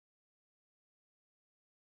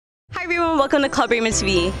Hi everyone, welcome to Club Braman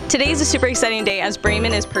TV. Today is a super exciting day as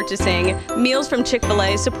Braman is purchasing meals from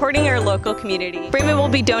Chick-fil-A, supporting our local community. Braman will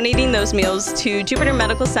be donating those meals to Jupiter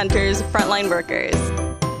Medical Center's frontline workers.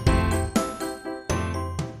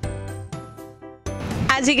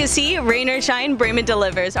 As you can see, rain or shine, Braman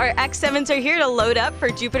delivers. Our X7s are here to load up for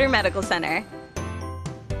Jupiter Medical Center.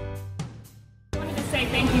 Say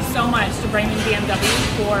thank you so much to Braman BMW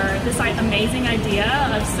for this amazing idea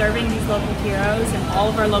of serving these local heroes and all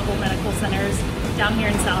of our local medical centers down here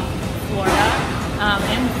in South Florida,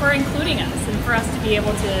 and for including us and for us to be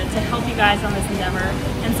able to help you guys on this endeavor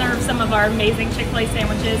and serve some of our amazing Chick-fil-A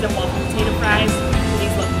sandwiches and waffle potato fries to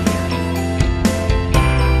these local heroes.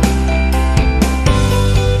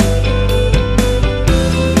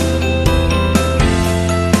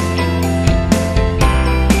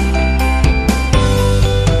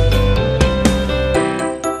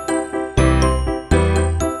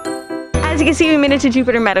 As you can see, we made it to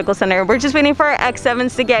Jupiter Medical Center. We're just waiting for our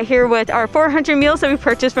X7s to get here with our 400 meals that we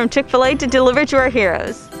purchased from Chick-fil-A to deliver to our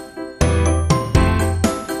heroes.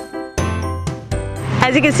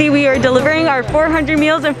 As you can see, we are delivering our 400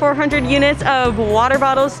 meals and 400 units of water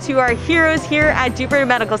bottles to our heroes here at Jupiter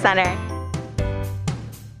Medical Center.